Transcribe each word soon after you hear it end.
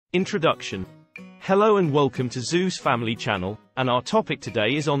Introduction. Hello and welcome to Zeus Family Channel, and our topic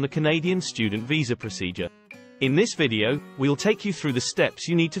today is on the Canadian student visa procedure. In this video, we'll take you through the steps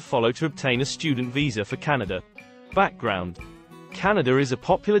you need to follow to obtain a student visa for Canada. Background. Canada is a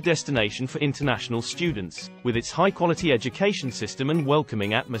popular destination for international students, with its high-quality education system and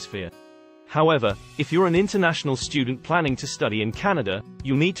welcoming atmosphere. However, if you're an international student planning to study in Canada,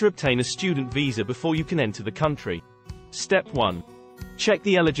 you'll need to obtain a student visa before you can enter the country. Step 1. Check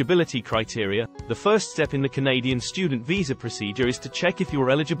the eligibility criteria. The first step in the Canadian student visa procedure is to check if you're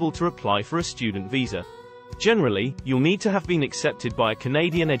eligible to apply for a student visa. Generally, you'll need to have been accepted by a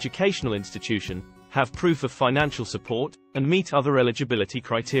Canadian educational institution, have proof of financial support, and meet other eligibility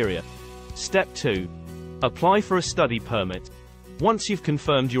criteria. Step 2. Apply for a study permit. Once you've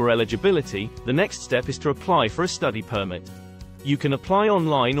confirmed your eligibility, the next step is to apply for a study permit. You can apply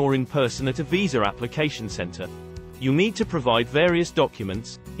online or in person at a visa application center. You'll need to provide various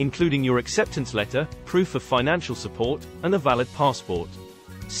documents, including your acceptance letter, proof of financial support, and a valid passport.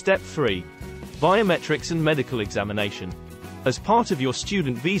 Step 3. Biometrics and medical examination. As part of your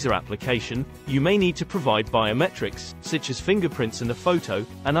student visa application, you may need to provide biometrics, such as fingerprints and a photo,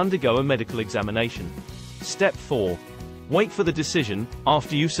 and undergo a medical examination. Step 4. Wait for the decision.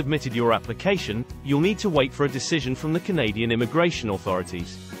 After you've submitted your application, you'll need to wait for a decision from the Canadian immigration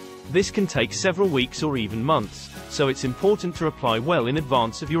authorities. This can take several weeks or even months, so it's important to apply well in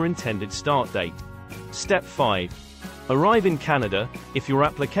advance of your intended start date. Step 5. Arrive in Canada. If your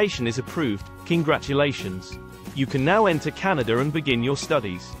application is approved, congratulations! You can now enter Canada and begin your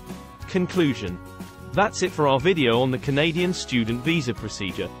studies. Conclusion. That's it for our video on the Canadian student visa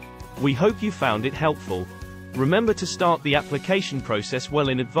procedure. We hope you found it helpful. Remember to start the application process well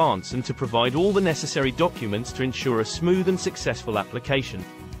in advance and to provide all the necessary documents to ensure a smooth and successful application.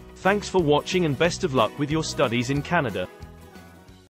 Thanks for watching and best of luck with your studies in Canada.